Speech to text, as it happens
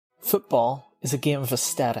Football is a game of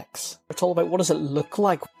aesthetics. It's all about what does it look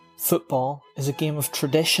like. Football is a game of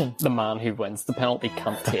tradition. The man who wins the penalty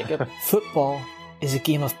can't take it. Football is a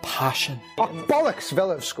game of passion. Oh, bollocks,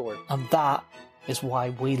 Villa have scored. And that is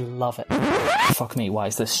why we love it. Fuck me, why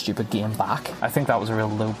is this stupid game back? I think that was a real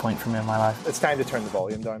low point for me in my life. It's time to turn the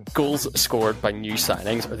volume down. Goals scored by new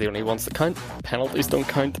signings are the only ones that count. Penalties don't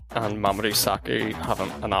count, and Mamadou Sakho having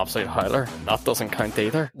an absolute howler, that doesn't count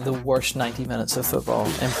either. The worst 90 minutes of football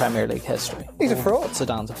in Premier League history. He's a fraud.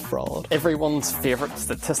 Zidane's a fraud. Everyone's favourite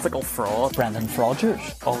statistical fraud, Brendan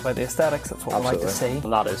Rodgers. All about the aesthetics, that's what we like to see.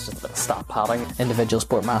 and that is just a bit of stat padding. Individual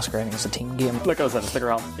sport masquerading as a team game. Look at his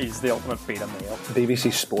Instagram, he's the ultimate beta male.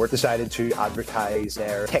 BBC Sport decided to advertise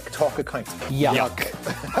their TikTok account. Yuck.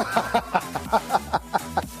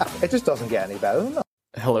 It just doesn't get any better than that.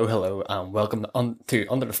 Hello, and welcome to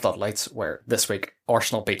Under the Floodlights, where this week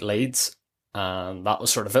Arsenal beat Leeds, and that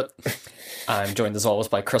was sort of it. I'm joined as always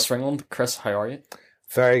by Chris Ringland. Chris, how are you?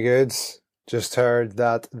 Very good. Just heard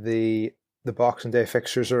that the Boxing Day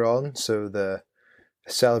fixtures are on, so the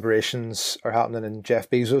celebrations are happening in Jeff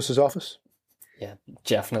Bezos' office. Yeah,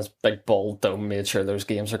 Jeff and his big bald dome made sure those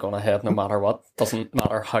games are going ahead no matter what. Doesn't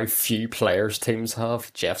matter how few players teams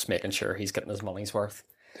have, Jeff's making sure he's getting his money's worth.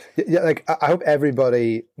 Yeah, like I hope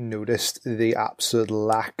everybody noticed the absolute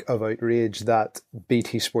lack of outrage that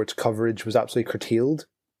BT Sports coverage was absolutely curtailed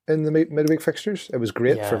in the midweek fixtures. It was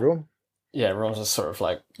great for everyone. Yeah, everyone's just sort of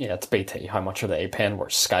like, yeah, it's BT, how much are they paying?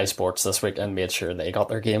 Whereas Sky Sports this week and made sure they got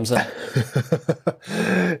their games in.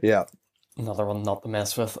 Yeah. Another one not to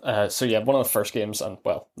mess with. So yeah, one of the first games, and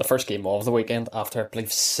well, the first game of the weekend after I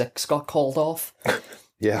believe 6 got called off.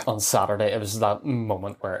 Yeah. On Saturday, it was that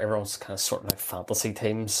moment where everyone's kind of sorting out fantasy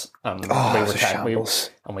teams, and we were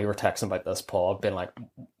texting about this pod, being like,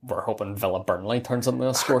 we're hoping Villa Burnley turns into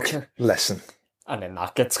a scorcher. Listen. And then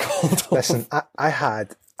that gets called off. Listen,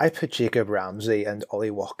 I put Jacob Ramsey and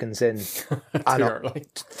Ollie Watkins in and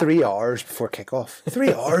 3 hours before kickoff.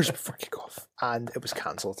 3 hours before kickoff, and it was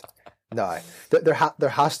cancelled. No, there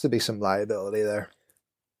has to be some liability there.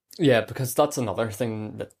 Yeah, because that's another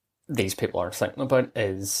thing that these people aren't thinking about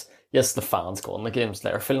is, yes, the fans go in the games,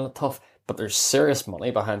 they're feeling it tough, but there's serious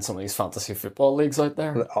money behind some of these fantasy football leagues out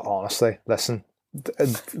there. Honestly, listen,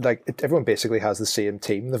 like everyone basically has the same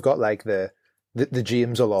team. They've got like the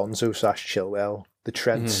James Alonso / Chilwell, the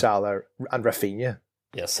Trent Salah and Rafinha.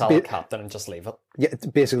 Yeah, Salah captain and just leave it. Yeah,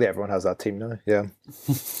 basically everyone has that team now, yeah.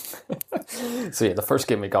 So yeah, the first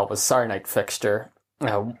game we got was Saturday night fixture.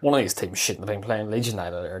 One of these teams shouldn't have been playing. Leeds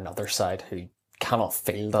United are another side who cannot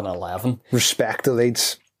field an 11. Respect the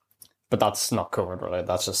Leeds. But that's not COVID related,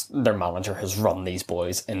 that's just their manager has run these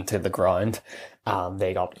boys into the ground and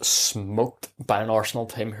they got smoked by an Arsenal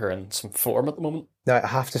team who are in some form at the moment. Now, I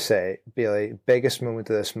have to say, Bailey, biggest moment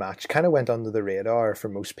of this match kind of went under the radar for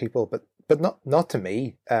most people, but not to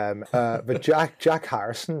me. But Jack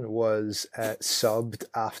Harrison was subbed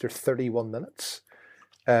after 31 minutes.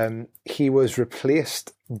 He was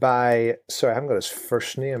replaced by, sorry, I haven't got his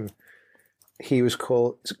first name. He was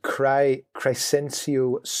called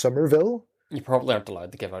Crescencio Somerville. You probably aren't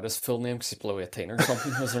allowed to give out his full name because he's below 18 or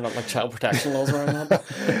something. Is there not like child protection laws around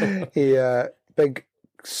that? Big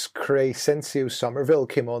Crescencio Somerville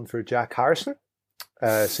came on for Jack Harrison.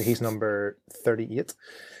 So he's number 38.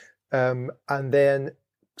 And then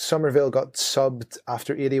Somerville got subbed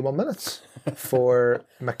after 81 minutes for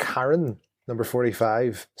McCarran, number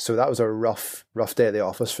 45. So that was a rough day at the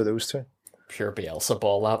office for those two. Pure Bielsa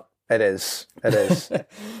ball, that. It is.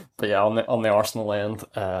 But yeah, on the Arsenal end,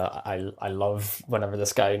 I love whenever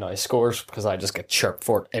this guy now scores because I just get chirped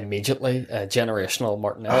for it immediately. Generational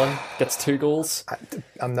Martinelli gets 2 goals.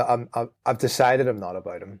 I've decided I'm not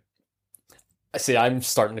about him. See, I'm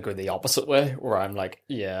starting to go the opposite way, where I'm like,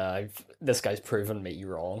 yeah, this guy's proven me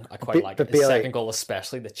wrong. I quite like it. His second goal,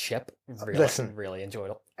 especially the chip, really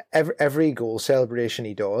enjoyed it. Every goal celebration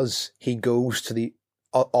he does, he goes to the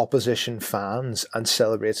opposition fans and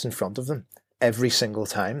celebrates in front of them every single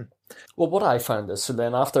time. Well, what I found is, so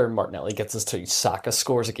then after Martinelli gets his 2, Saka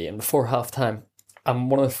scores again before half-time.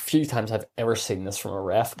 And one of the few times I've ever seen this from a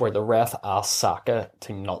ref, where the ref asked Saka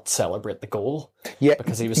to not celebrate the goal. Yeah,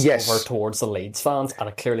 because he was over towards the Leeds fans, and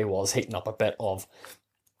it clearly was heating up a bit of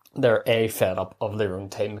they're A, fed up of their own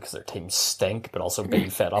team because their teams stink, but also B,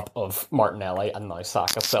 fed up of Martinelli and now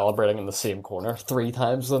Saka celebrating in the same corner 3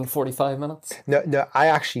 times in 45 minutes. No, I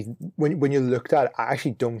actually, when you looked at it, I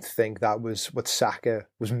actually don't think that was what Saka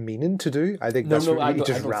was meaning to do. I think that's what he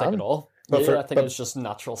just ran. I don't think at all. But I think it was just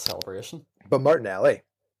natural celebration. But Martinelli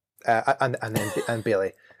and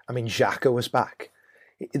Bailey, I mean, Xhaka was back.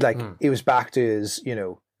 He was back to his,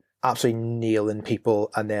 absolutely nailing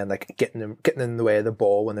people and then like getting in the way of the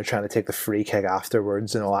ball when they're trying to take the free kick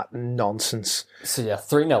afterwards and all that nonsense. So yeah,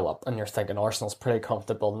 3-0 up, and you're thinking Arsenal's pretty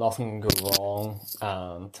comfortable, nothing can go wrong,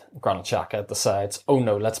 and Granit Xhaka decides, oh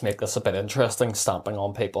no, let's make this a bit interesting, stamping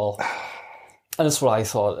on people. And that's what I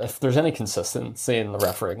thought. If there's any consistency in the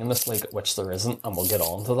refereeing in this league, which there isn't, and we'll get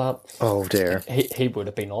on to that. Oh dear. He would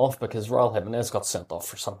have been off because Raul Jimenez got sent off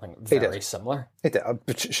for something very similar. It did,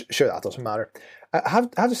 but sure, that doesn't matter. I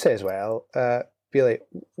have to say as well, Bailey,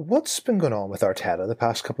 what's been going on with Arteta the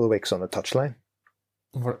past couple of weeks on the touchline?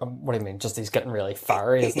 What do you mean? Just he's getting really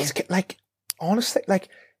fiery, isn't he? Like, honestly, like,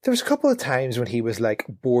 there was a couple of times when he was like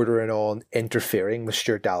bordering on interfering with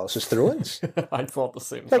Stuart Dallas's throw-ins. I thought the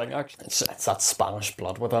same thing, actually. It's that Spanish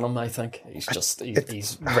blood within him, I think.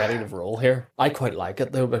 He's ready to roll here. I quite like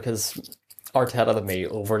it, though, because Arteta to me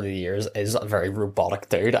over the years is a very robotic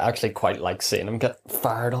dude. I actually quite like seeing him get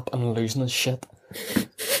fired up and losing his shit.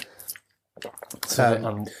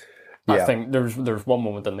 I think there's one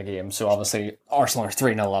moment in the game, so obviously Arsenal are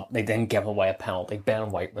 3-0 up, they then give away a penalty. Ben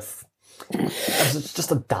White with... It's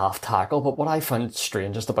just a daft tackle, but what I found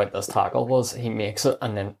strangest about this tackle was he makes it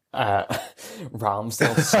and then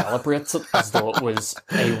Ramsdale celebrates it as though it was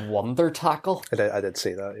a wonder tackle. I did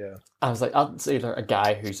see that, yeah. I was like, that's either a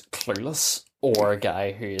guy who's clueless or a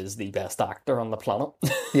guy who is the best actor on the planet.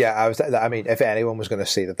 Yeah, I mean, if anyone was going to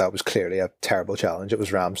see that was clearly a terrible challenge, it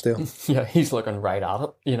was Ramsdale. Yeah, he's looking right at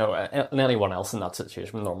it. You know, and anyone else in that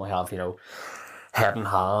situation would normally have, you know, head and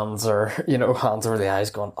hands or, you know, hands over the eyes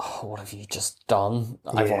going, oh, what have you just done?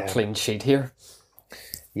 I want a clean sheet here.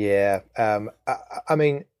 Yeah. I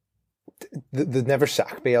mean, they'd never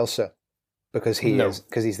sack Bielsa because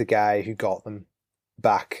he's the guy who got them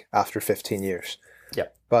back after 15 years. Yeah.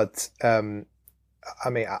 But, I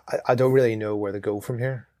mean, I don't really know where to go from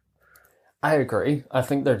here. I agree. I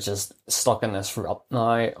think they're just stuck in this rut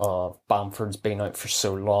now. Bamford's been out for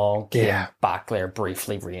so long. Came back there,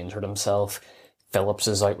 briefly re-injured himself. Phillips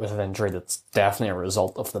is out with an injury that's definitely a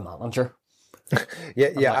result of the manager.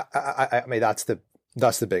 I mean that's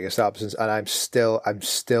the biggest absence, and I'm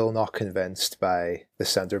still not convinced by the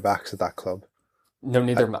centre backs at that club. No,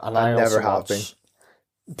 neither. I never have been.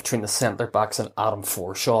 Between the centre backs and Adam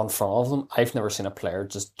Forshaw in front of them, I've never seen a player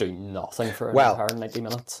just do nothing for an entire 90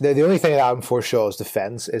 minutes. The only thing in Adam Forshaw's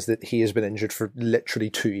defence is that he has been injured for literally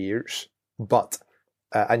 2 years, but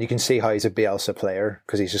and you can see how he's a Bielsa player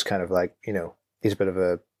because he's just kind of like, you know, he's a bit of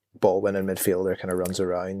a ball-winning midfielder, kind of runs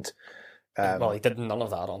around. Well, he did none of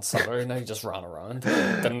that on Saturday. Now he just ran around.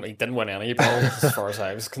 He didn't win any balls as far as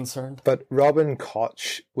I was concerned. But Robin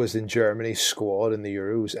Koch was in Germany's squad in the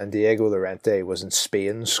Euros, and Diego Llorente was in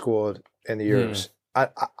Spain's squad in the Euros.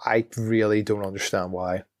 I really don't understand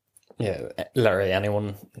why. Yeah, literally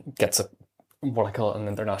anyone gets what I call it, an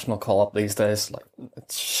international call-up these days. Like,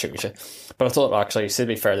 it shows you. But I thought, actually, to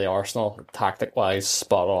be fair, the Arsenal, tactic-wise,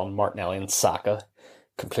 spot on. Martinelli and Saka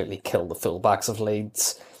completely killed the fullbacks of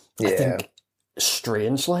Leeds. Yeah. I think,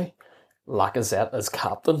 strangely, Lacazette as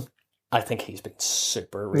captain, I think he's been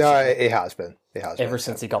super recent. No, he has been. Ever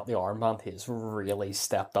since he got the armband, he's really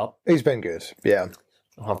stepped up. He's been good, yeah.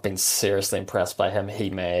 I've been seriously impressed by him.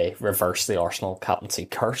 He may reverse the Arsenal captaincy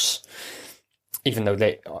curse. Even though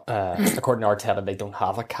they, according to Arteta, they don't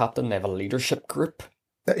have a captain, they have a leadership group.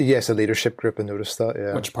 Yes, a leadership group, I noticed that,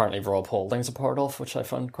 yeah. Which apparently Rob Holding's a part of, which I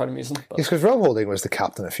found quite amusing. But... Yes, because Rob Holding was the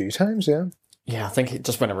captain a few times, yeah. Yeah, I think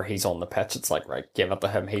just whenever he's on the pitch, it's like, right, give it to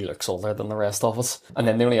him. He looks older than the rest of us. And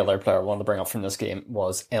then the only other player I wanted to bring up from this game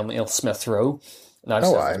was Emile Smith-Rowe. Now, I've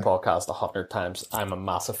said this podcast 100 times. I'm a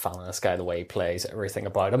massive fan of this guy, the way he plays, everything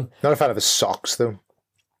about him. Not a fan of his socks, though.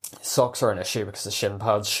 Socks are an issue because the shin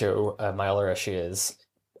pads show. My other issue is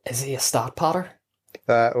he a stat patter?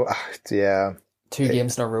 Yeah. 2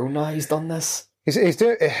 games in a row now he's done this. He's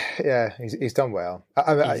doing, yeah, he's done well.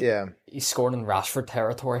 He's scoring in Rashford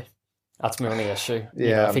territory. That's my only issue. Yeah.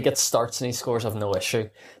 You know, if he gets starts and he scores, I've no issue.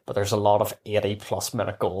 But there's a lot of 80-plus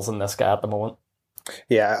minute goals in this guy at the moment.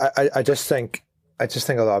 Yeah, I just think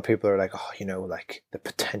a lot of people are like, oh, you know, like the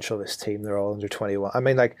potential of this team, they're all under 21. I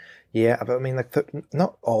mean, like, yeah, but I mean, like,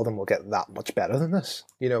 not all of them will get that much better than this.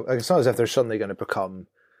 You know, like, it's not as if they're suddenly going to become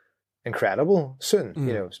incredible soon,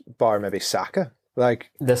 you know, bar maybe Saka.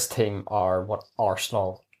 Like, this team are what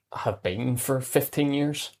Arsenal have been for 15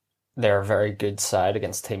 years. They're a very good side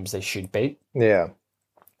against teams they should beat. Yeah.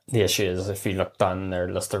 The issue is if you look down their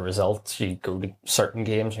list of results, you go to certain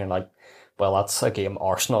games and you're like, well, that's a game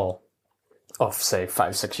Arsenal of, say,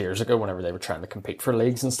 5-6 years ago, whenever they were trying to compete for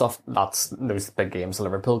leagues and stuff. That's those big games, the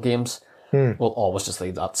Liverpool games, will always just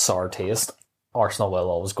leave that sour taste. Arsenal will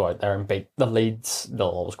always go out there and beat the Leeds. They'll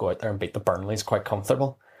always go out there and beat the Burnleys quite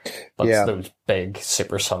comfortable. But Yeah. those big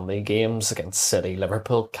Super Sunday games against City,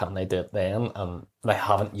 Liverpool, can they do it then? And they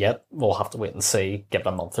haven't yet. We'll have to wait and see, give it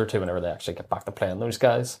a month or two whenever they actually get back to playing those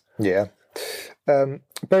guys. Yeah. But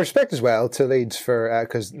respect as well to Leeds for,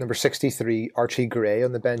 because number 63, Archie Gray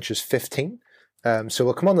on the bench is 15. So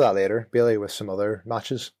we'll come on to that later, Bailey, with some other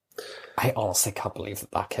matches. I honestly can't believe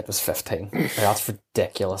that kid was 15. Like, that's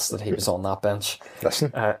ridiculous that he was on that bench.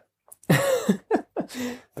 Listen.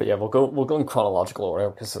 But yeah, we'll go in chronological order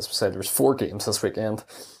because, as we said, there's 4 games this weekend.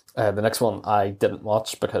 The next one I didn't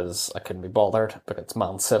watch because I couldn't be bothered, but it's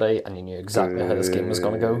Man City, and you knew exactly how this game was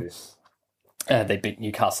going to go. They beat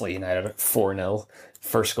Newcastle United 4-0.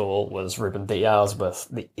 First goal was Ruben Diaz with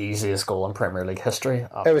the easiest goal in Premier League history.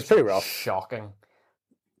 It was pretty rough. Shocking.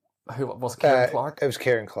 Who was it? Kieran Clark? It was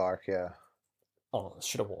Kieran Clark, yeah. Oh, no,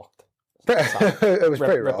 should have walked. It was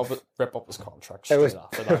pretty rough. Rip up his contract It was,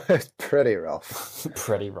 after that. it was pretty rough.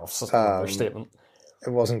 Pretty rough. Such an understatement.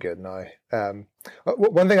 It wasn't good now.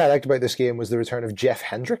 One thing I liked about this game was the return of Jeff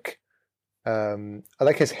Hendrick. I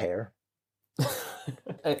like his hair.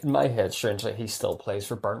 In my head, strangely, he still plays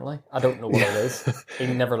for Burnley. I don't know what it is. He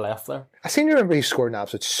never left there. I seem to remember he scored an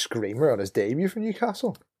absolute screamer on his debut for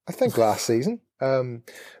Newcastle. I think last season.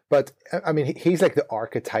 But I mean, he's like the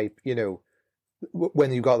archetype, you know,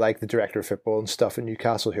 when you got like the director of football and stuff in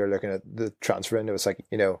Newcastle here looking at the transfer window, it's like,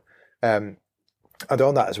 you know, and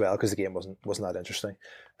on that as well, because the game wasn't that interesting.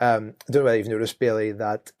 I don't know whether you've noticed, Bailey,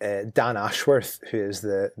 that Dan Ashworth, who is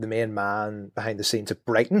the main man behind the scenes at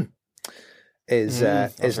Brighton, is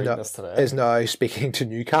now speaking to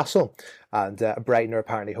Newcastle, and Brighton are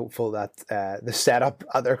apparently hopeful that the setup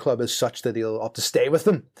at their club is such that he'll opt to stay with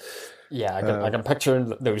them. Yeah, I can picture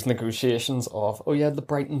those negotiations of, oh yeah, the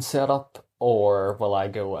Brighton setup, or will I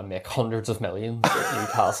go and make hundreds of millions at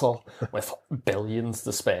Newcastle with billions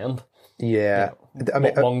to spend? Yeah, you know, I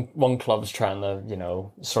mean, one club's trying to, you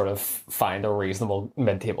know, sort of find a reasonable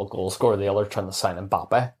mid-table goal scorer. The other trying to sign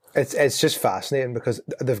Mbappe. It's just fascinating because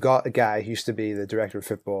they've got a guy who used to be the director of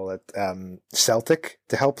football at Celtic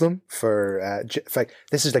to help them for like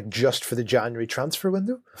this is like just for the January transfer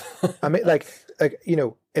window. I mean, like you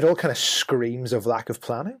know, it all kind of screams of lack of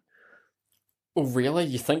planning. Oh really?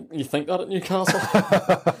 You think that at Newcastle?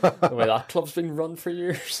 The way that club's been run for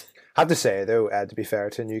years. I have to say though, to be fair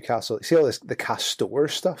to Newcastle, see all the Castore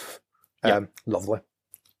stuff. Lovely.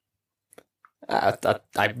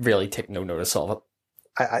 I really take no notice of it.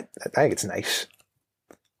 I think it's nice.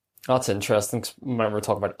 That's interesting. When we're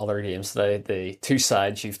talking about other games today, the 2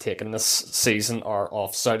 sides you've taken this season are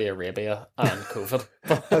of Saudi Arabia and COVID.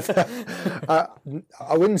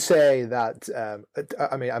 I wouldn't say that.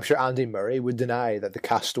 I mean, I'm sure Andy Murray would deny that the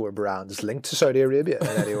Castore brand is linked to Saudi Arabia in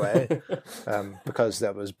any way, because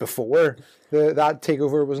that was before that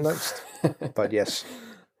takeover was announced. But yes.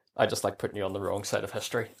 I just like putting you on the wrong side of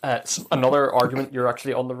history. Another argument you're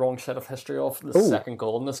actually on the wrong side of history of. The second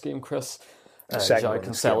goal in this game, Chris. João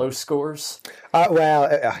Cancelo scores. It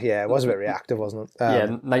was a bit reactive, wasn't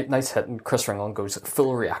it? Nice hit, and Chris Ringham goes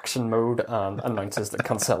full reaction mode and announces that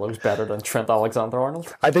Cancelo's better than Trent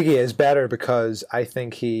Alexander-Arnold. I think he is better because I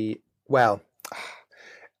think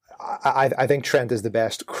I think Trent is the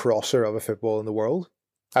best crosser of a football in the world.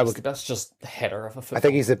 He's the best just header of a football. I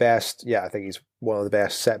think he's the best. Yeah, I think he's one of the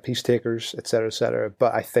best set piece takers, etc., etc.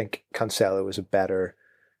 But I think Cancelo is a better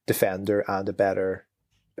defender and a better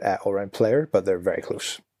all-round player, but they're very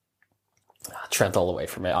close. Trent all the way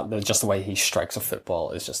for me. Just the way he strikes a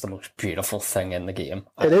football is just the most beautiful thing in the game.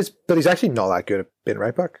 It is, but he's actually not that good at being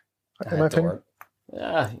right back, in my opinion.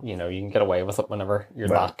 Yeah, you know, you can get away with it whenever you're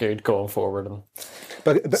that good going forward and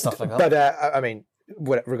stuff like that. But I mean,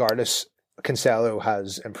 regardless, Cancelo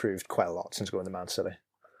has improved quite a lot since going to Man City.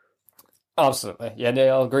 Absolutely. Yeah,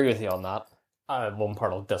 I'll agree with you on that. One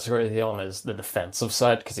part I'll disagree with you on is the defensive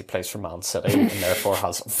side, because he plays for Man City and therefore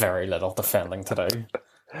has very little defending to do.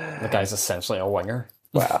 The guy's essentially a winger.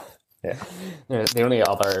 Wow. Yeah. The only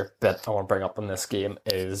other bit I want to bring up in this game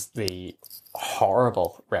is the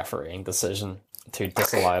horrible refereeing decision to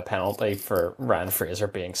disallow a penalty for Ryan Fraser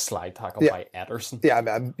being slide tackled by Ederson. Yeah, I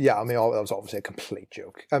mean, that was obviously a complete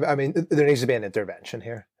joke. I mean, there needs to be an intervention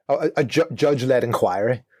here, a judge-led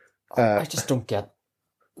inquiry. I just don't get.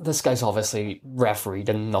 This guy's obviously refereed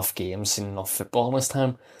enough games, seen enough football in his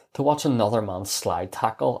time to watch another man slide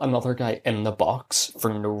tackle another guy in the box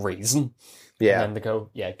for no reason. Yeah, and then to go,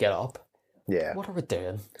 get up. Yeah. What are we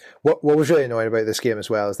doing? What was really annoying about this game as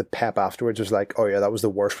well is that Pep afterwards was like, oh yeah, that was the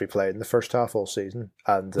worst we played in the first half all season.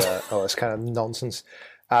 And it's kind of nonsense.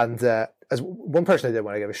 And as one person I did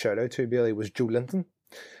want to give a shout out to, Bailey, was Joe Linton.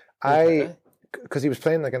 Okay. because he was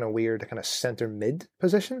playing like in a weird kind of centre mid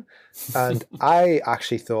position, and I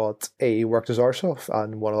actually thought he worked his arse off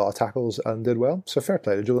and won a lot of tackles and did well. So fair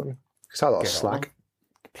play to Joelinton. He's had a lot of slack.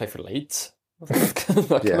 Play for Leeds. That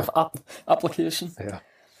kind of application. Yeah.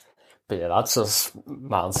 But yeah, that's just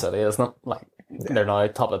Man City, isn't it? Like, they're now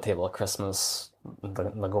top of the table at Christmas. They'll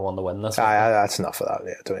go on to win this. That's enough of that.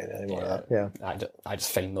 Yeah, don't need any more of that. Yeah. I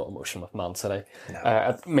just feel no emotion with Man City.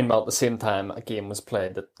 No. Meanwhile, at the same time, a game was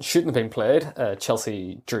played that shouldn't have been played.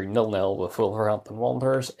 Chelsea drew 0-0 with Wolverhampton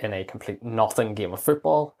Wanderers in a complete nothing game of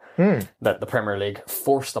football that the Premier League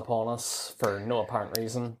forced upon us for no apparent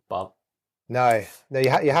reason. But no,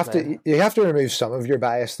 you have to remove some of your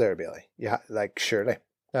bias there, Bailey. Surely.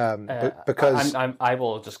 Because I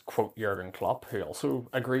will just quote Jurgen Klopp, who also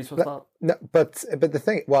agrees with that. No, but the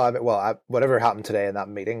thing, whatever happened today in that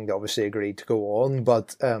meeting, they obviously agreed to go on.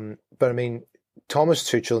 But I mean, Thomas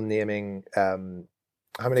Tuchel naming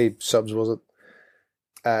how many subs was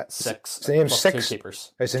it? 6. So named 6 2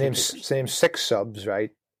 keepers. It's named 6 subs,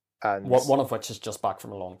 right? And one of which is just back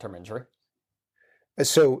from a long-term injury.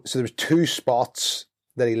 So there was 2 spots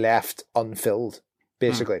that he left unfilled,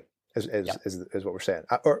 basically. Is what we're saying,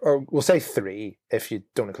 or we'll say 3 if you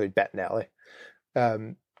don't include Bettinelli.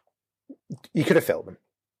 You could have filled them.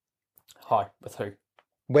 How? With who?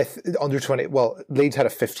 With under 20. Well, Leeds had a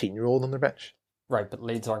 15-year-old on their bench. Right, but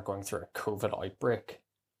Leeds aren't going through a COVID outbreak.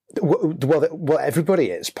 Well, everybody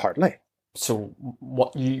is partly. So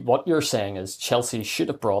what you're saying is Chelsea should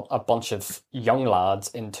have brought a bunch of young lads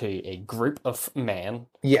into a group of men.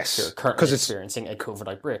 Yes, who are currently experiencing a COVID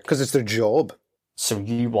outbreak. Because it's their job. So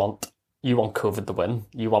you want COVID to win.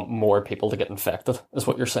 You want more people to get infected, is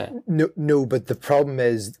what you're saying. No, but the problem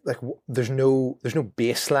is like there's no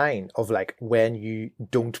baseline of like when you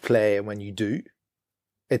don't play and when you do.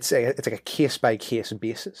 It's like a case by case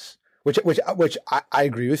basis, which I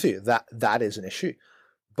agree with you that is an issue,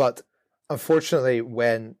 but unfortunately,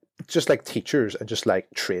 when just like teachers and just like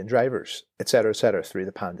train drivers, etc., through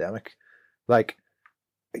the pandemic, like.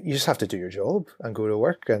 You just have to do your job and go to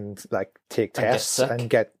work and like take tests and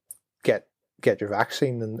get your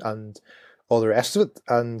vaccine and all the rest of it,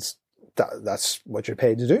 and that's what you're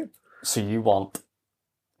paid to do. So you want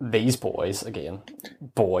these boys,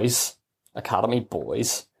 academy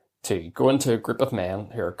boys, to go into a group of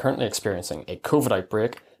men who are currently experiencing a COVID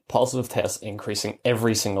outbreak, positive tests increasing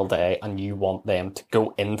every single day, and you want them to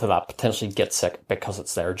go into that, potentially get sick because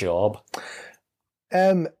it's their job.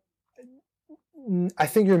 I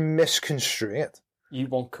think you're misconstruing it. You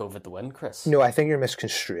want COVID to win, Chris. No, I think you're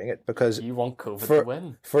misconstruing it because... You want COVID to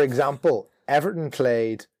win. For example, Everton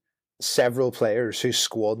played several players whose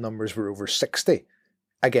squad numbers were over 60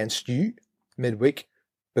 against you midweek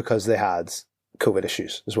because they had COVID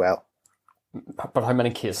issues as well. But how many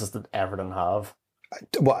cases did Everton have?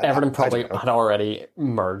 Everton probably had already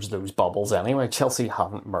merged those bubbles anyway. Chelsea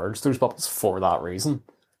haven't merged those bubbles for that reason.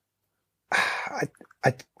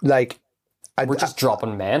 We're just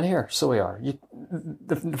dropping men here, so we are.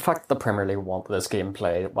 The fact the Premier League want this game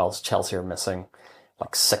played whilst Chelsea are missing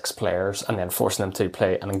like 6 players and then forcing them to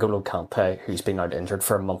play an N'Golo Kante, who's been out injured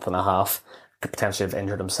for a month and a half, could potentially have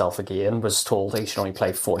injured himself again, was told he should only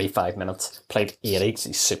play 45 minutes, played 80 because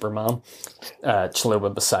he's Superman.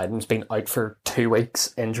 Chalobah beside him has been out for 2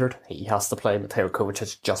 weeks, injured. He has to play. Mateo Kovacic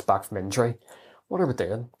is just back from injury. What are we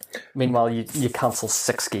doing? Meanwhile, you cancel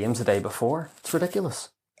 6 games the day before. It's ridiculous.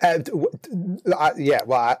 Just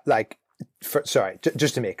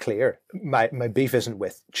to make clear, my beef isn't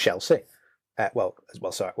with Chelsea.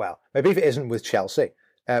 My beef isn't with Chelsea.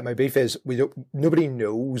 My beef is nobody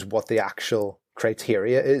knows what the actual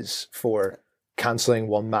criteria is for cancelling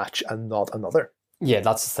one match and not another. Yeah,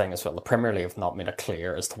 that's the thing as well. The Premier League have not made it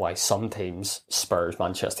clear as to why some teams, Spurs,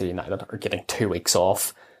 Manchester United, are getting 2 weeks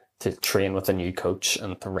off to train with a new coach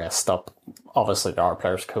and to rest up. Obviously, there are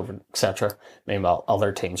players COVID, etc. Meanwhile,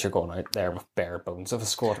 other teams are going out there with bare bones of a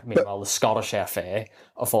squad. Meanwhile, the Scottish FA,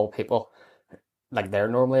 of all people, like they're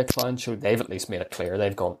normally a clown show, they've at least made it clear.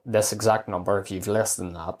 They've gone, this exact number, if you've less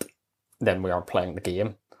than that, then we aren't playing the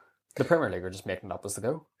game. The Premier League are just making it up as they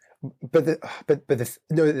go.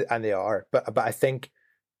 And they are. But I think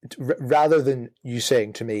rather than you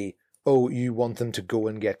saying to me, "Oh, you want them to go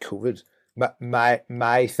and get COVID,"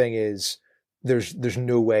 my thing is there's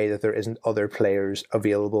no way that there isn't other players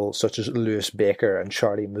available, such as Lewis Baker and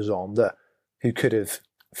Charlie Mazonda, who could have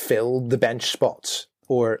filled the bench spots,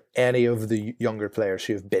 or any of the younger players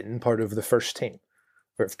who have been part of the first team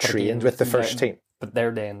or have trained with the first team. But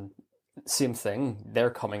they're then same thing. They're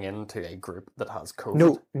coming into a group that has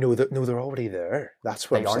COVID. No, they're already there.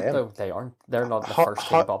 That's what I'm saying. Though. They aren't. They're not in the first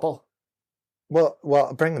team bubble.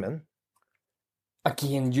 Well, bring them in.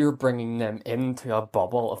 Again, you're bringing them into a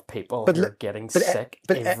bubble of people who are getting sick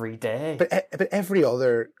every day. But every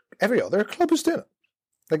other club is doing it.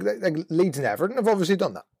 Like Leeds and Everton have obviously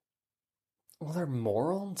done that. Well, they're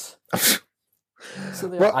morons. So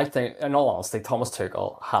well, I think, in all honesty, Thomas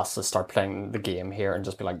Tuchel has to start playing the game here and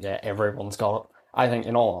just be like, yeah, everyone's got it. I think,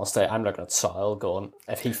 in all honesty, I'm looking at Sile going,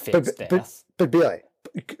 if he fakes death. But Billy,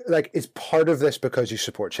 like, is part of this because you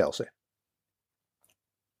support Chelsea?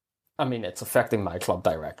 I mean, it's affecting my club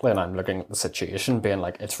directly, and I'm looking at the situation being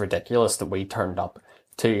like, it's ridiculous that we turned up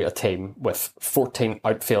to a team with 14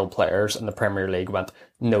 outfield players in the Premier League went,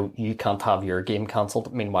 no, you can't have your game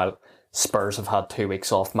cancelled. Meanwhile, Spurs have had 2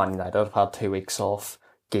 weeks off, Man United have had 2 weeks off,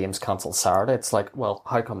 games cancelled Saturday. It's like, well,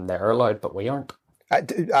 how come they're allowed but we aren't? I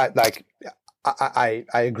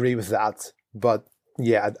agree with that, but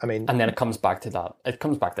yeah, I mean... And then it comes back to that. It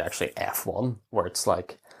comes back to actually F1, where it's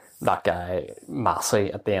like, that guy,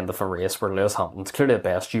 Massey, at the end of a race where Lewis Hamilton's clearly the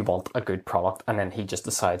best, you want a good product, and then he just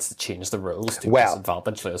decides to change the rules to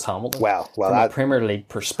disadvantage Lewis Hamilton. From a Premier League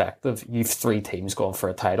perspective, you've 3 teams going for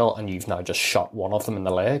a title, and you've now just shot one of them in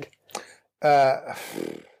the leg. It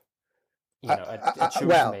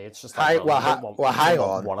shows me it's just like, hang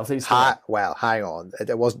on. One of these hang on.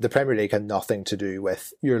 It was the Premier League had nothing to do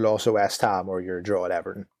with your loss of West Ham or your draw at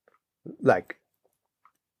Everton. Like,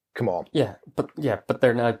 come on. Yeah, but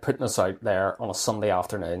they're now putting us out there on a Sunday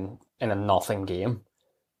afternoon in a nothing game,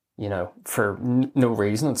 for no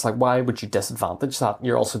reason. It's like, why would you disadvantage that?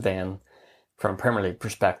 You're also then, from a Premier League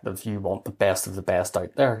perspective, you want the best of the best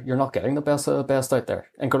out there. You're not getting the best of the best out there.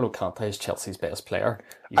 N'Golo Kante is Chelsea's best player.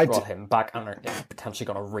 You brought him back and are potentially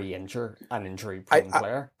going to re-injure an injury-prone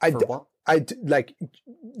player.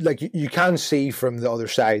 You can see from the other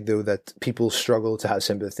side, though, that people struggle to have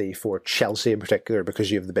sympathy for Chelsea in particular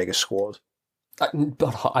because you have the biggest squad.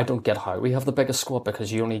 But I don't get how we have the biggest squad,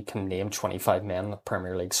 because you only can name 25 men in the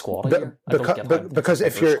Premier League squad a year. Because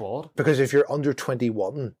if you're under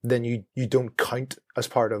 21, then you don't count as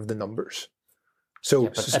part of the numbers. So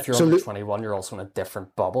if you're under 21, you're also in a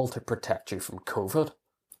different bubble to protect you from COVID.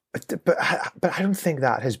 But I don't think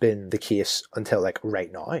that has been the case until like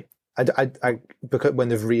right now. Because when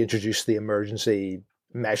they've reintroduced the emergency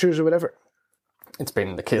measures or whatever. It's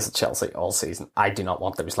been the case at Chelsea all season. I do not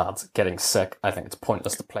want those lads getting sick. I think it's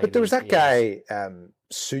pointless to play. But there was that guy,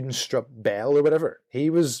 Soonstrup Bell or whatever. He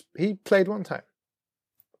played one time.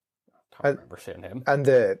 I can't remember seeing him. And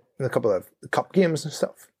a couple of cup games and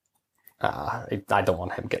stuff. I don't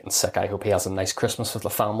want him getting sick. I hope he has a nice Christmas with the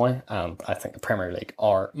family. And I think the Premier League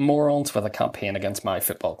are morons with a campaign against my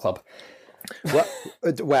football club.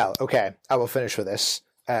 Well, okay. I will finish with this.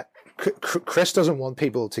 Chris doesn't want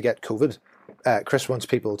people to get COVID. Chris wants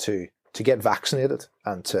people to get vaccinated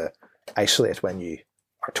and to isolate when you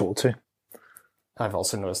are told to. I've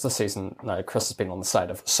also noticed this season now Chris has been on the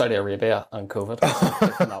side of Saudi Arabia and COVID.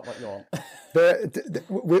 Not what you want.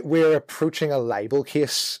 We're approaching a libel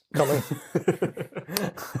case coming.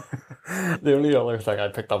 The only other thing I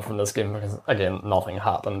picked up from this game, because again nothing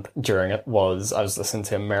happened during it, was I was listening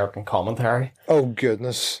to American commentary. Oh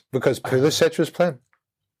goodness, because Pulisic was playing.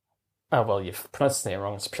 Well, you've pronounced his name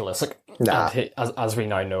wrong. It's Pulisic. Nah. And as we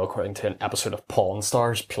now know, according to an episode of Pawn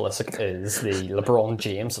Stars, Pulisic is the LeBron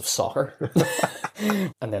James of soccer.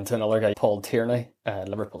 And then to another guy, Paul Tierney,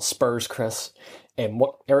 Liverpool Spurs, Chris.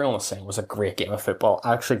 What everyone was saying was a great game of football.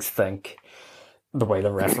 I actually think the way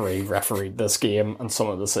the referee refereed this game and some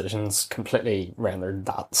of the decisions completely rendered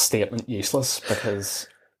that statement useless, because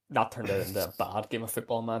that turned out into a bad game of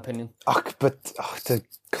football, in my opinion. But the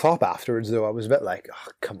Klopp afterwards, though, I was a bit like,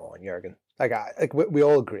 come on, Jurgen. We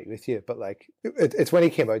all agree with you, but like, it's when he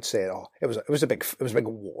came out saying, it was a big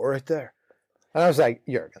war out there, and I was like,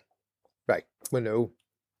 Jurgen, right? We know,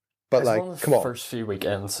 but come on. First few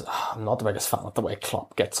weekends, I'm not the biggest fan of the way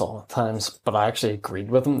Klopp gets on at times, but I actually agreed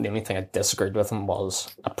with him. The only thing I disagreed with him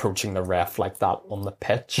was approaching the ref like that on the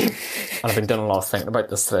pitch. And I've been doing a lot of thinking about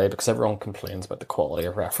this today, because everyone complains about the quality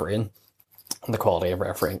of refereeing, and the quality of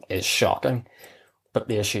refereeing is shocking. But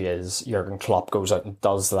the issue is Jurgen Klopp goes out and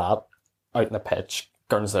does that out in the pitch.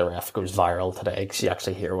 Gurns the ref goes viral today, because you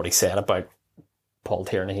actually hear what he said about Paul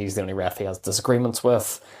Tierney. He's the only ref he has disagreements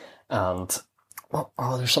with, and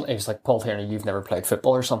there's something. He's like, Paul Tierney, you've never played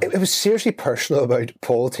football or something. It was seriously personal about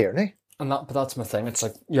Paul Tierney. But that's my thing. It's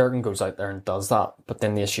like Jurgen goes out there and does that, but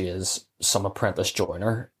then the issue is some apprentice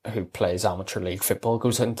joiner who plays amateur league football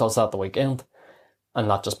goes out and does that the weekend, and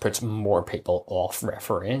that just puts more people off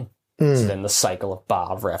refereeing. So then the cycle of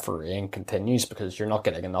bad refereeing continues, because you're not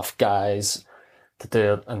getting enough guys to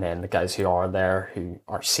do it, and then the guys who are there, who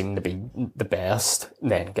are seen to be the best,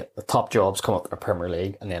 then get the top jobs, come up to the Premier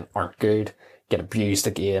League, and then aren't good. get abused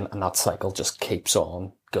again, and that cycle just keeps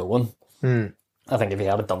on going. Mm. I think if he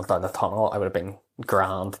had done it down the tunnel, I would have been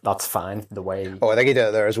grand. That's fine. The way... Oh, I think he did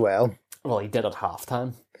it there as well. Well, he did at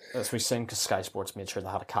halftime, as we've seen, because Sky Sports made sure they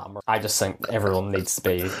had a camera. I just think everyone needs to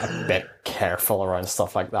be a bit careful around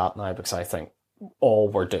stuff like that now, because I think all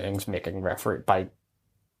we're doing is making referee... By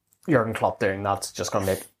Jurgen Klopp doing that's just going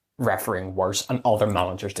to make refereeing worse, and other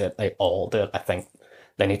managers do it. They all do it. I think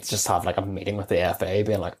they need to just have like a meeting with the FA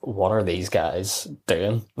being like, what are these guys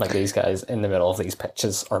doing? Like, these guys in the middle of these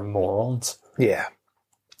pitches are morons. Yeah.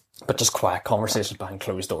 But just quiet conversations behind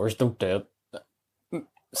closed doors. Don't do it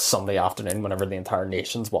Sunday afternoon whenever the entire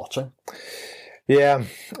nation's watching. Yeah.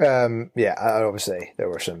 Obviously there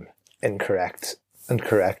were some incorrect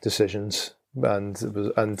decisions, and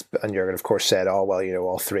Jurgen of course said, "Oh well,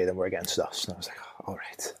 all three of them were against us." And I was like, "Oh, all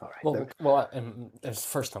right." Well, it was the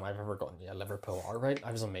first time I've ever gotten Liverpool are right.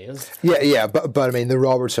 I was amazed. Yeah, but I mean, the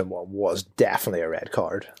Robertson one was definitely a red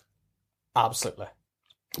card. Absolutely,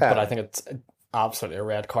 but I think it's absolutely a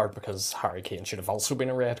red card because Harry Kane should have also been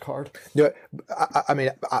a red card. No, I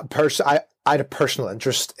mean, I had a personal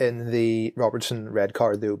interest in the Robertson red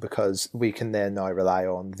card though, because we can then now rely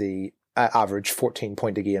on the average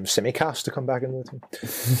 14-point a game simicast to come back into the team.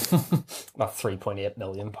 A £3.8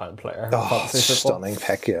 million player. Oh, stunning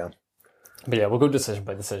pick, yeah. But yeah, we'll go decision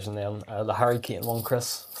by decision then. The Harry Kane one,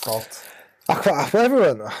 Chris, thoughts?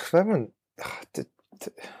 Everyone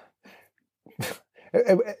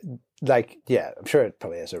like, yeah, I'm sure it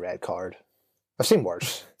probably is a red card. I've seen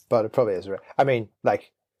worse, but it probably is a red. I mean,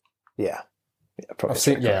 like, yeah,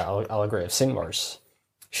 probably. I'll agree. I've seen worse.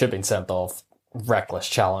 Should have been sent off. Reckless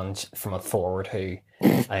challenge from a forward who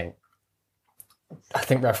I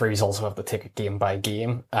think referees also have to take it game by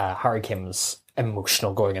game. Harry Kane was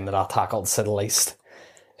emotional going into that tackle, to say the least.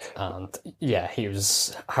 And yeah,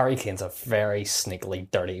 Harry Kane's a very sneakily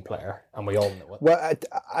dirty player, and we all know it. Well,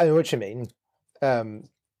 I know what you mean.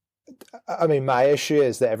 I mean, my issue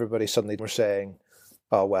is that everybody suddenly were saying,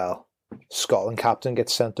 "Oh well, Scotland captain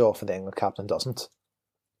gets sent off and the England captain doesn't."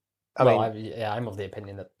 I'm of the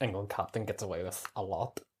opinion that England captain gets away with a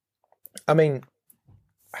lot. I mean,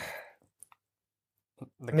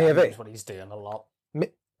 the guy knows what he's doing a lot.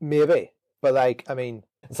 Maybe, but like, I mean,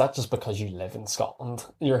 is that just because you live in Scotland?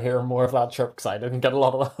 You're hearing more of that, Chirp? Because I didn't get a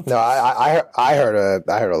lot of that. No, I heard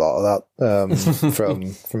a lot of that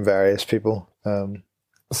from various people.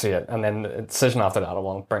 So yeah, and then the decision after that I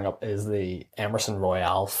want to bring up is the Emerson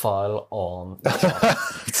Royale foul on.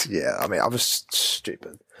 Yeah, I mean, I was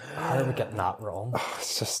stupid. How are we getting that wrong? Oh,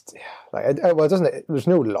 it's just it doesn't. There's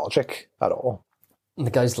no logic at all. And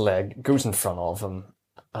the guy's leg goes in front of him,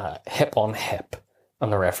 hip on hip,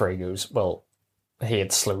 and the referee goes, "Well, he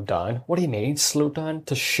had slowed down." What do you mean slow down?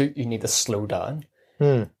 To shoot, you need to slow down.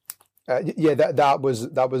 Yeah, that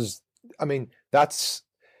was. I mean, that's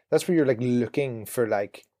where you're like looking for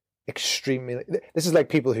like extremely. This is like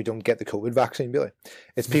people who don't get the COVID vaccine, Billy.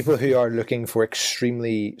 It's people who are looking for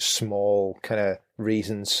extremely small kind of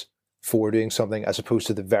reasons for doing something, as opposed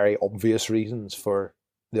to the very obvious reasons for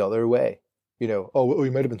the other way. Oh, he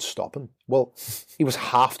might have been stopping. Well, he was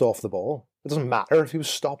halved off the ball. It doesn't matter if he was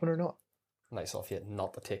stopping or not. Nice of you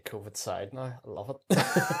not to take COVID side now. I love it.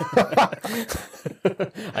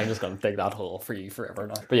 I'm just going to dig that hole for you forever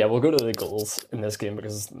now. But yeah, we'll go to the goals in this game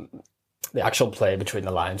because the actual play between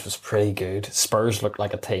the lines was pretty good. Spurs looked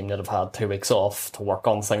like a team that have had 2 weeks off to work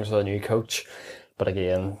on things with a new coach. But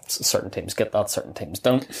again, certain teams get that, certain teams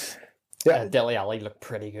don't. Yeah, Dele Alli looked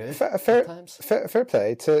pretty good fair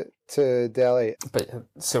play to Dele. But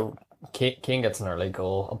so Kane gets an early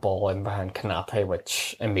goal, a ball in behind Kanate,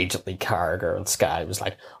 which immediately Carragher and Sky was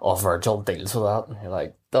like, "Oh, Virgil deals with that." And you're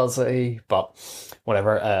like, "Does he?" But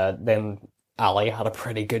whatever. Then Ali had a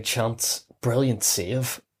pretty good chance. Brilliant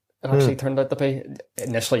save. It actually turned out to be.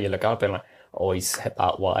 Initially, you look at it and like, "Oh, he's hit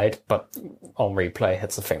that wide," but on replay,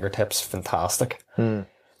 hits the fingertips. Fantastic.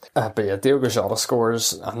 But yeah, Diogo Jota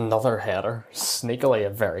scores another header. Sneakily, a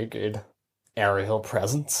very good aerial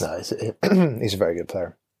presence. No, he's a very good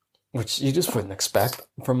player. Which you just wouldn't expect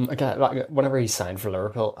from a guy. Like, whenever he signed for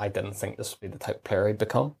Liverpool, I didn't think this would be the type of player he'd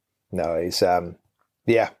become. No, he's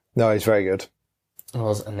he's very good.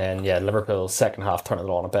 And then Liverpool's second half turned it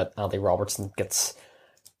on a bit. Andy Robertson gets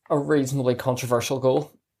a reasonably controversial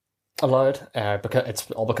goal allowed, because it's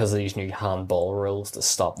all because of these new handball rules to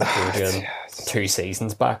stop what we were doing 2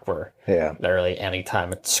 seasons back, where literally any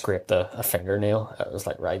time it scraped a fingernail, it was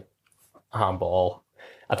like, right, handball.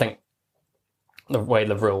 I think the way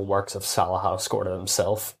the rule works, if Salah had scored it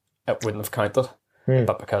himself, it wouldn't have counted.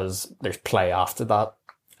 But because there's play after that,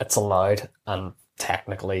 it's allowed, and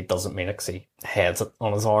technically doesn't mean it because he heads it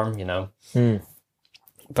on his arm,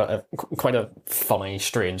 But quite a funny,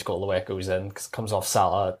 strange goal the way it goes in, because it comes off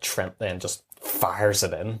Salah. Trent then just fires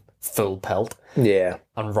it in, full pelt. Yeah.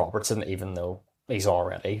 And Robertson, even though he's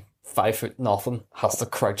already 5'0", has to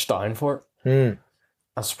crouch down for it. Mm.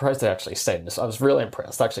 I'm surprised they actually stayed in this. I was really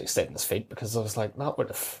impressed they actually stayed in his feet, because I was like, that would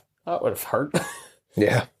have hurt.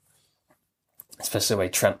 Yeah. Especially the way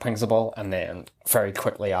Trent pings the ball, and then very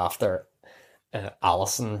quickly after,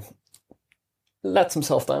 Alisson lets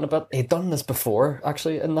himself down a bit. He'd done this before,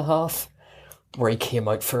 actually, in the half, where he came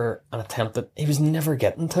out for an attempt that he was never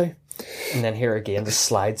getting to. And then here again, just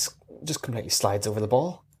completely slides over the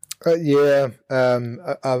ball. Yeah. I'm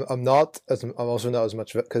also not as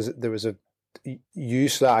much of it, because there was you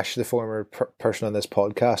 / the former person on this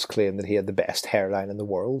podcast claimed that he had the best hairline in the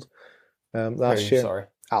world last year. Sorry.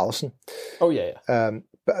 Alisson. Oh, yeah.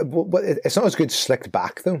 But it's not as good slicked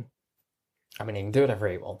back, though. I mean, he can do whatever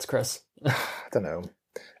he wants, Chris. I don't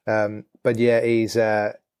know. But yeah, he's.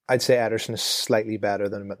 I'd say Ederson is slightly better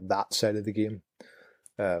than him at that side of the game,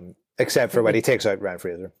 except for when he takes out Ryan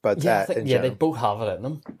Fraser. But they both have it in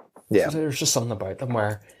them. Yeah, so there's just something about them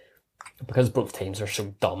where, because both teams are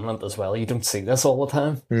so dominant as well, you don't see this all the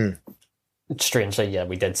time. Mm. Strangely, yeah,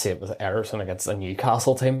 we did see it with Ederson against the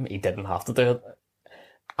Newcastle team. He didn't have to do it.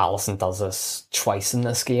 Alisson does this twice in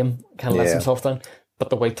this game, kind of lets himself down. But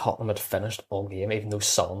the way Tottenham had finished all game, even though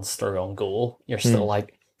Son's through on goal, you're still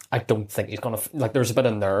like, I don't think he's going to... Like, there's a bit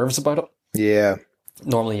of nerves about it. Yeah.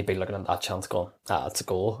 Normally you'd be looking at that chance going, it's a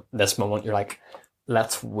goal. This moment, you're like,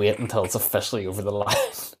 let's wait until it's officially over the line.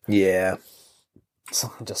 Yeah.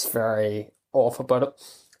 So I'm just very off about it.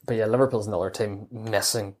 But yeah, Liverpool's another team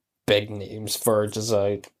missing big names. Verge is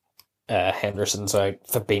out. Henderson's out.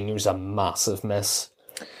 Fabinho's a massive miss.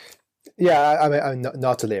 Yeah, I mean, I'm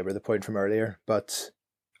not to labour the point from earlier, but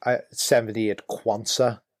 78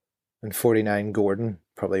 Kwanzaa and 49 Gordon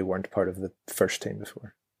probably weren't part of the first team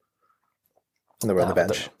before. And they were on the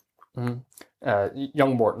bench.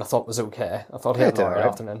 Young Morton, I thought, was okay. I thought he had an alright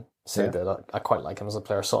afternoon. So Yeah. he did. I quite like him as a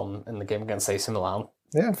player. Saw him in the game against AC Milan.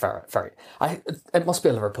 Yeah. Very. It must be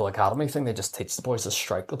a Liverpool Academy thing. They just teach the boys to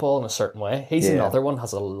strike the ball in a certain way. He's another one,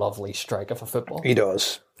 has a lovely strike of a football. He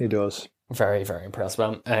does. Very, very impressed with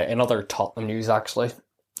him. In other Tottenham news, actually,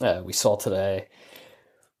 we saw today,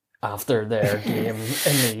 after their game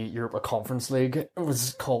in the Europa Conference League, it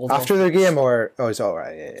was called After their game, or... Oh, it's all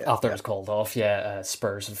right. Yeah. After it was called off,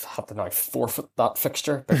 Spurs have had to now forfeit that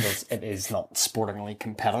fixture because it is not sportingly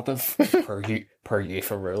competitive per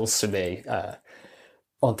UEFA rules. So they,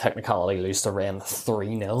 on technicality, lose to Rennes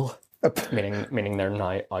 3-0, meaning they're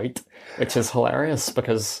now out, which is hilarious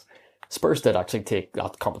because Spurs did actually take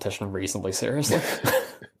that competition reasonably seriously.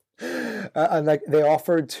 And like they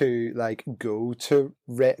offered to like go to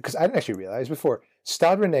because I didn't actually realize before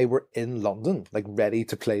Stade Rennais were in London, like ready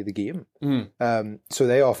to play the game. So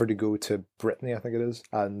they offered to go to Brittany, I think it is,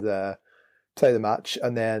 and play the match.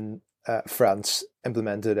 And then France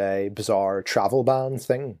implemented a bizarre travel ban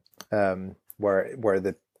thing, where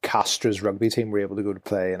the Castres rugby team were able to go to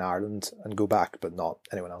play in Ireland and go back, but not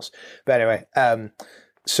anyone else. But anyway,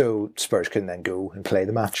 so Spurs can then go and play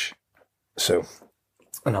the match. So.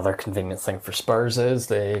 Another convenient thing for Spurs is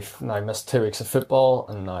they've now missed 2 weeks of football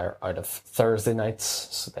and now are out of Thursday nights,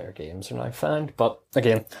 so their games are now found. But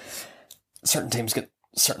again, certain teams get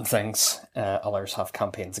certain things, others have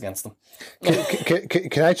campaigns against them.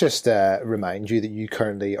 Can I just remind you that you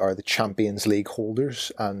currently are the Champions League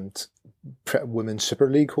holders and Women's Super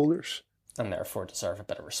League holders? And therefore deserve a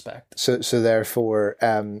bit of respect. So therefore,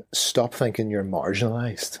 stop thinking you're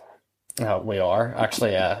marginalised. We are.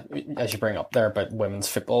 Actually, as you bring up there about women's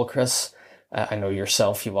football, Chris, I know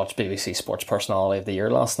yourself, you watched BBC Sports Personality of the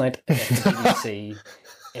Year last night. If the BBC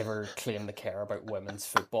ever claim to care about women's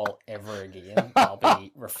football ever again, I'll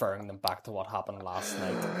be referring them back to what happened last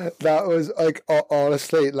night. That was like,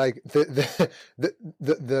 honestly, like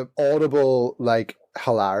the audible like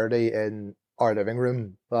hilarity in our living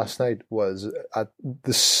room last night was at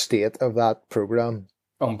the state of that programme.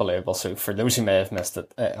 Unbelievable. So for those who may have missed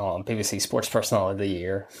it, on BBC Sports Personality of the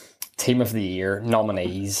Year, Team of the Year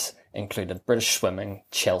nominees included British Swimming,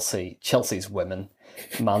 Chelsea's women,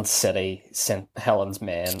 Man City, St Helens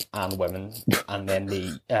men and women, and then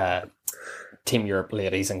the Team Europe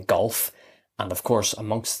ladies in golf. And of course,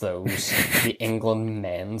 amongst those, the England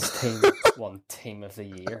men's team won Team of the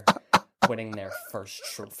Year, winning their first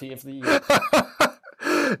trophy of the year.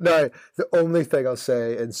 Now, the only thing I'll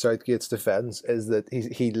say in Southgate's defence is that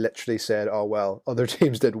he literally said, oh, well, other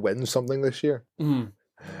teams did win something this year.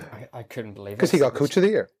 I couldn't believe it. Because he got Coach of the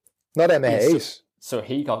Year, not Emma Hayes. So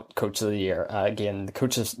he got Coach of the Year. Again, the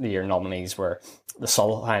Coach of the Year nominees were the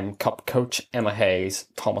Solheim Cup coach, Emma Hayes,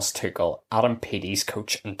 Thomas Tuchel, Adam Peaty's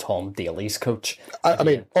coach, and Tom Daly's coach. I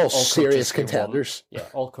mean, all serious coaches who won- contenders. Yeah,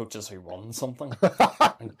 all coaches who won something.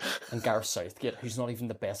 and Gareth Southgate, who's not even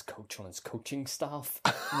the best coach on his coaching staff,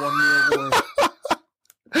 won the award.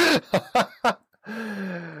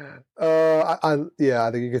 I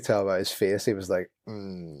think you could tell by his face. He was like,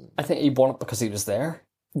 I think he won it because he was there.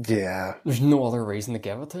 yeah. There's no other reason to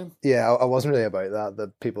give it to him. Yeah, I wasn't really about that.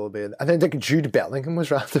 That people being. I think Jude Bellingham was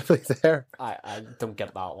randomly there. I don't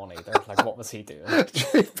get that one either. Like, what was he doing?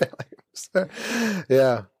 Jude Bellingham was there.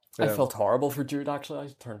 Yeah. I felt horrible for Jude, actually. I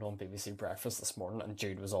turned on BBC Breakfast this morning and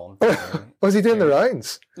Jude was on. Was he doing the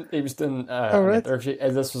rounds? He was doing right. an interview.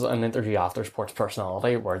 This was an interview after Sports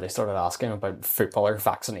Personality where they started asking him about footballer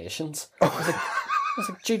vaccinations. I was like,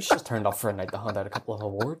 Jude's just turned up for a night to hand out a couple of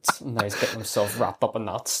awards and now he's getting himself wrapped up in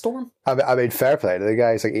that storm. I mean, fair play to the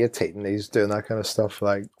guy. He's like 18. He's doing that kind of stuff.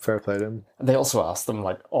 Like, fair play to him. They also asked them,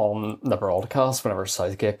 like, on the broadcast, whenever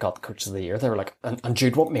Southgate got the Coach of the Year, they were like, and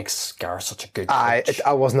Jude, what makes Gareth such a good coach?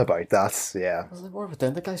 I wasn't about that. Yeah. I was like, what are we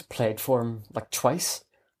doing? The guy's played for him, like, twice.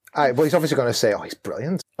 Well, he's obviously going to say, "Oh, he's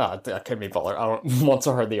brilliant." I couldn't be bothered. Once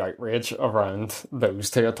I heard the outrage around those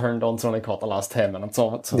two, I turned on, so I only caught the last 10 minutes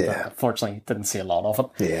of it. So unfortunately, didn't see a lot of it.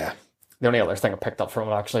 Yeah. The only other thing I picked up from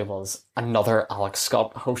it actually was another Alex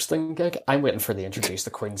Scott hosting gig. I'm waiting for the Introduce the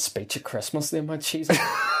Queen's speech at Christmas. The amount she's in. So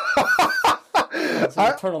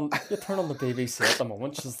you turn on the BBC at the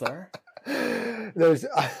moment. She's there.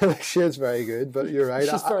 She is very good, but you're right.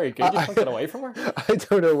 She's very good. You can't get away from her. I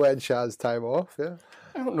don't know when she has time off. Yeah.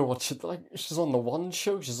 I don't know what she's like. She's on the One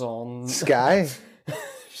Show. She's on Sky.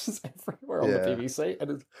 She's everywhere on the BBC. It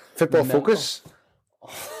is Football mental. Focus.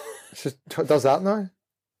 She does that now.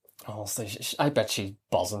 Honestly, I bet she's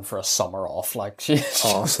buzzing for a summer off. Like she's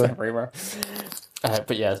just everywhere.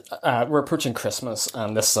 But yeah, we're approaching Christmas,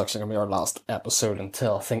 and this is actually going to be our last episode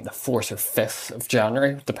until I think the 4th or 5th of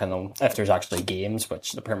January, depending on if there's actually games,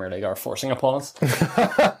 which the Premier League are forcing upon us.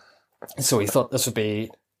 So we thought this would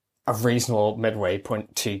be a reasonable midway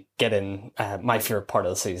point to get in my favourite part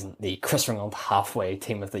of the season, the Chris Ringland halfway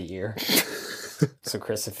team of the year. So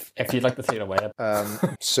Chris, if you'd like to take it away.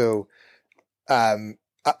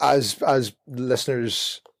 As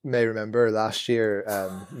listeners may remember, last year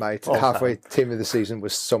my halfway team of the season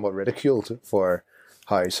was somewhat ridiculed for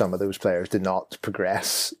how some of those players did not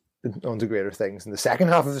progress onto greater things in the second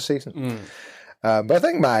half of the season. But I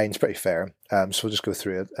think mine's pretty fair. So we'll just go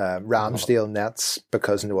through it. Ramsdale nets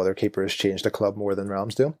because no other keeper has changed the club more than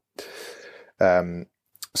Ramsdale.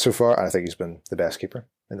 So far, I think he's been the best keeper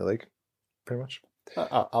in the league, pretty much.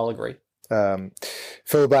 I'll agree.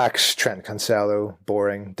 Fullbacks, Trent Cancelo,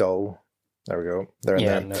 boring, dull. There we go. They're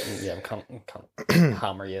in there. Can't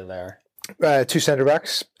hammer you there. 2 centre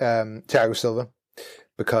backs, Thiago Silva,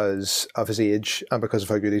 because of his age and because of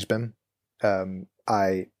how good he's been.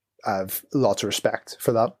 I have lots of respect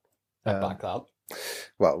for that. I back that.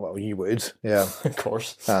 Well, you would, yeah, Of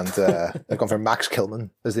course. And I've gone for Max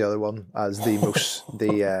Kilman as the other one, as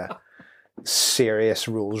the serious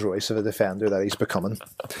Rolls Royce of a defender that he's becoming.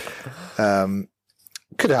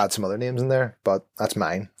 Could have had some other names in there, but that's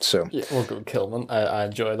mine. So yeah, we'll go Kilman. I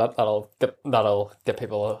enjoy that. That'll get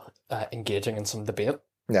people engaging in some debate.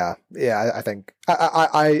 Yeah. I think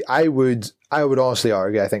I would honestly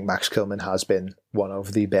argue I think Max Kilman has been one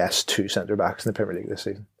of the best 2 centre backs in the Premier League this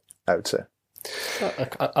season. I would say.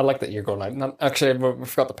 I like that you're going out. And actually, we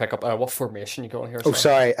forgot to pick up what formation you going here. Oh,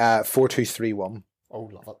 sorry, 4-2-3-1. Oh,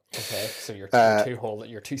 love it. Okay, so you're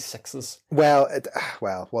you're 2 6s. Well,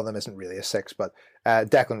 one of them isn't really a 6, but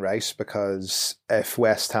Declan Rice, because if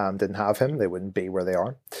West Ham didn't have him, they wouldn't be where they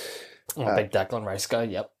are. Big Declan Rice guy.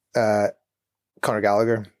 Yep. Conor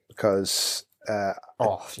Gallagher, because I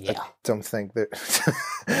don't think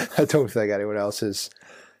anyone else has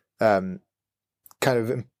kind of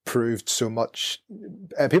improved so much.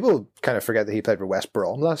 People kind of forget that he played for West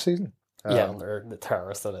Brom last season. Under the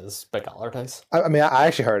terrorist that is Big Allardyce. I mean, I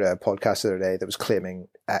actually heard a podcast the other day that was claiming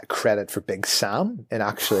credit for Big Sam in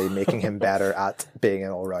actually making him better at being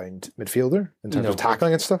an all-round midfielder in terms of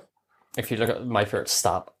tackling and stuff. If you look at my favourite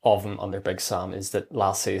stat of him under Big Sam is that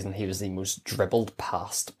last season he was the most dribbled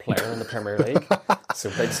past player in the Premier League.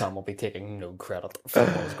 So Big Sam will be taking no credit for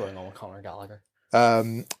what was going on with Conor Gallagher.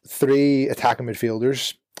 3 attacking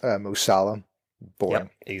midfielders, Mo Salah, boring.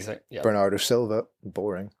 Yep, easy. Yep. Bernardo Silva,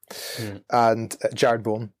 boring. And Jared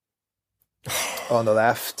Bowen on the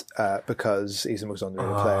left because he's the most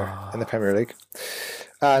underrated player in the Premier League.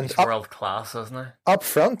 And he's world class, isn't he? Up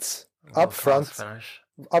front,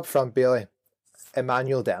 Bailey,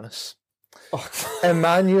 Emmanuel Dennis.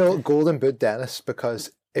 Emmanuel Golden Boot Dennis,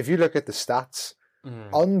 because if you look at the stats,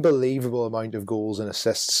 Unbelievable amount of goals and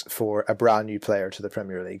assists for a brand new player to the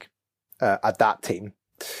Premier League at that team.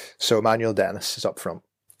 So Emmanuel Dennis is up front.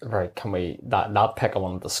 Right, can we... That pick I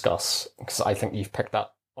want to discuss, because I think you've picked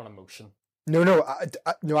that on emotion. No,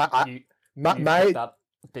 You my picked that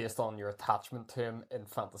based on your attachment to him in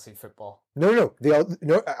fantasy football.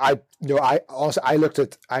 I also I looked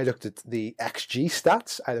at the XG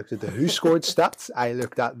stats, I looked at the who scored stats, I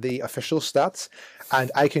looked at the official stats,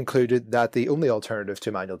 and I concluded that the only alternative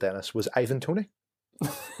to Emmanuel Dennis was Ivan Toney.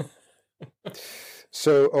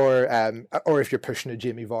 So, or if you're pushing a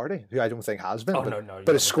Jamie Vardy, who I don't think has been,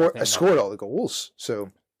 but has scored all the goals.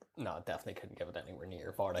 So no, definitely couldn't give it anywhere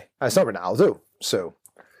near Vardy. It's not Ronaldo, so.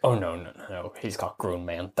 Oh no! He's got grown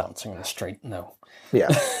men dancing in the street. No. Yeah.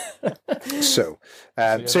 So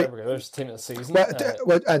there's team of the season.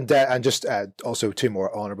 And just also two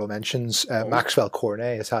more honourable mentions. Maxwell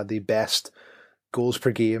Cornet has had the best goals per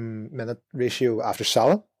game minute ratio after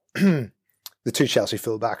Salah. The two Chelsea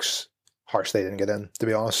fullbacks, harsh they didn't get in. To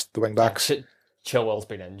be honest, the wing backs. Chilwell's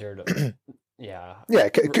been injured. Yeah,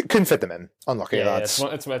 couldn't fit them in. Unlucky lads.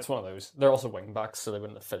 It's one of those. They're also wing backs, so they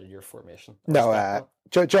wouldn't have fitted your formation. No,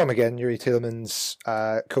 John McGinn, Yuri Tielemans,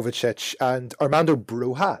 Kovacic, and Armando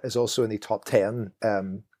Broja is also in the top 10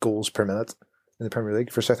 goals per minute in the Premier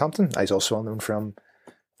League for Southampton. He's also well known from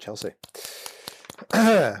Chelsea,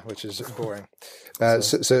 which is boring.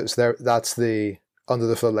 So there, that's the Under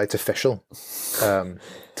the Floodlights official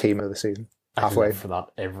team of the season. Halfway I live for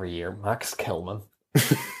that every year. Max Kilman.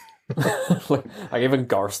 Like even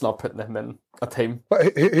Garth's not putting him in a team. Who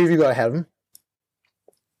have you got ahead of him?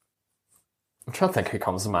 I'm trying to think who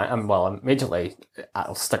comes to mind. Immediately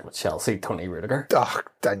I'll stick with Chelsea. Tony Rudiger. Oh,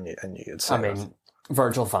 I knew you'd say that.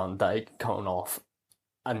 Virgil van Dijk coming off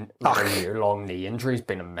a year-long knee injury has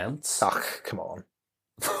been immense. Oh, come on.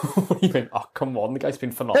 What do you mean? Oh, come on. The guy's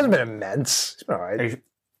been It phenomenal. hasn't been immense. It's been alright.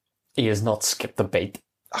 He has not skipped a beat.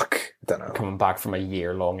 I don't know. Coming back from a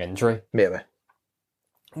year-long injury. Maybe.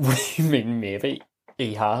 What do you mean, maybe?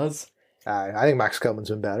 He has. I think Max Kilman's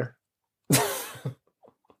been better.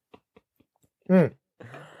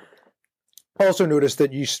 Also noticed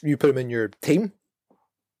that you put him in your team.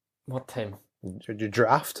 What team? Your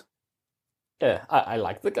draft. Yeah, I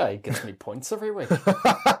like the guy. He gives me points every week.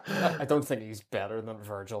 I don't think he's better than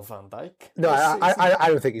Virgil van Dijk. No, I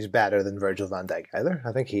don't think he's better than Virgil van Dijk either.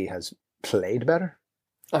 I think he has played better.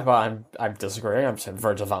 Well, I'm disagreeing. I'm saying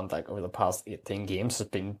Virgil van Dijk over the past 18 games has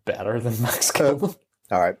been better than Max Kilman.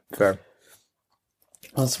 All right, fair.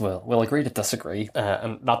 As well. We'll agree to disagree.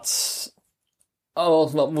 And that's... Oh,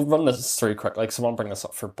 we'll run this through quickly because I want to bring this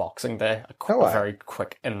up for Boxing Day. A very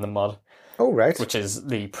quick in the mud. Oh, right. Which is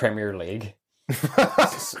the Premier League. And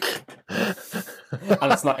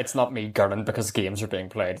it's not me gurning because games are being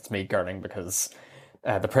played. It's me gurning because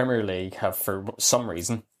the Premier League have, for some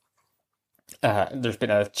reason... there's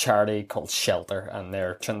been a charity called Shelter, and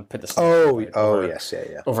they're trying to put this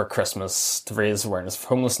over Christmas to raise awareness of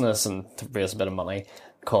homelessness and to raise a bit of money,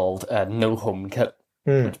 called No Home Kit,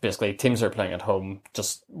 which basically teams are playing at home,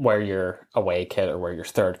 just wear your away kit or wear your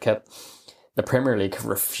third kit. The Premier League have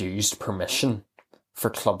refused permission for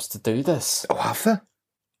clubs to do this. Oh, have they?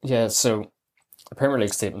 Yeah, so the Premier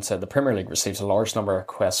League statement said the Premier League receives a large number of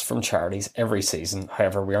requests from charities every season.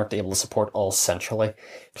 However, we aren't able to support all centrally.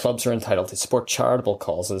 Clubs are entitled to support charitable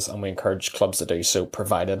causes, and we encourage clubs to do so,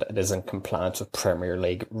 provided it is in compliance with Premier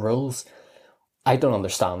League rules. I don't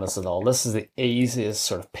understand this at all. This is the easiest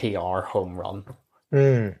sort of PR home run.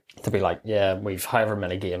 To be like, yeah, we've however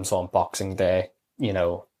many games on Boxing Day. You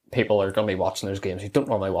know, people are going to be watching those games who don't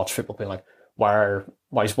normally watch football, being like, why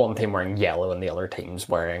is one team wearing yellow and the other team's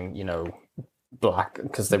wearing, black,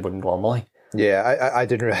 because they wouldn't normally. Yeah, I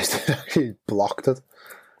didn't realise they actually blocked it.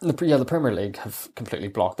 The Premier League have completely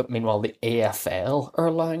blocked it. Meanwhile, the AFL are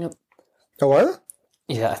allowing it. Oh, are they?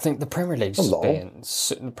 Yeah, I think the Premier League's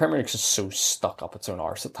the Premier League's just so stuck up its own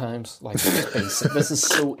arse at times. Like, this is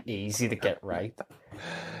so easy to get right.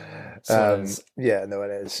 So yeah, no,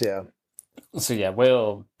 it is. Yeah. So yeah,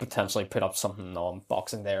 we'll potentially put up something on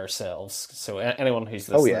Boxing Day ourselves. So anyone who's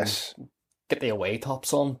listening, get the away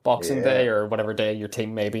tops on Boxing Day or whatever day your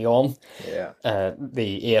team may be on. Yeah.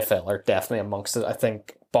 The AFL are definitely amongst it. I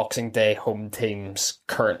think Boxing Day home teams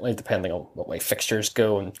currently, depending on what way fixtures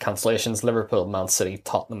go and cancellations, Liverpool, Man City,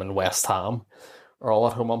 Tottenham and West Ham are all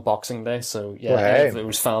at home on Boxing Day. So yeah, any of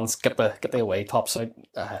those fans, get the away tops out,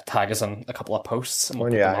 tag us in a couple of posts and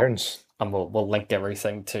we'll irons. And we'll link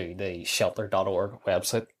everything to the shelter.org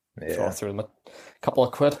website. Throw through them a couple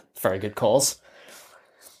of quid. Very good cause.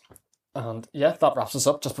 And yeah, that wraps us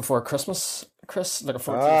up just before Christmas. Chris, looking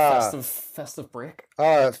forward to the festive break.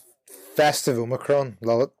 Festive Omicron,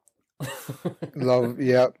 love it. Love,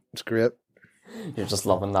 yeah, it's great. You're just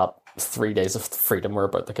loving that 3 days of freedom we're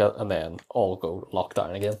about to get, and then all go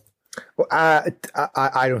lockdown again. Well,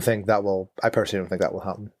 I don't think that will. I personally don't think that will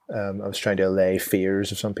happen. I was trying to allay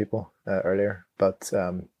fears of some people earlier, but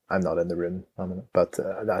I'm not in the room. But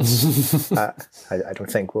that's. I don't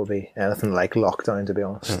think we'll be anything like lockdown, to be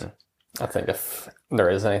honest. I think if there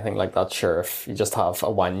is anything like that, sure, if you just have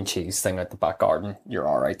a wine and cheese thing out the back garden, you're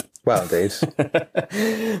all right. Well, indeed.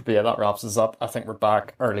 But yeah, that wraps us up. I think we're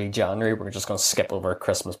back early January. We're just going to skip over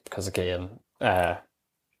Christmas because, again,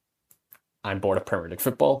 I'm bored of Premier League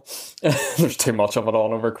football. There's too much of it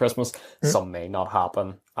on over Christmas. Some may not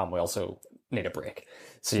happen, and we also need a break.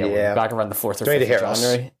 So yeah, we'll be back around the 4th or 5th of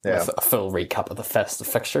January with a full recap of the festive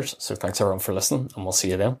fixtures. So thanks everyone for listening, and we'll see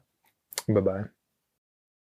you then. Bye-bye.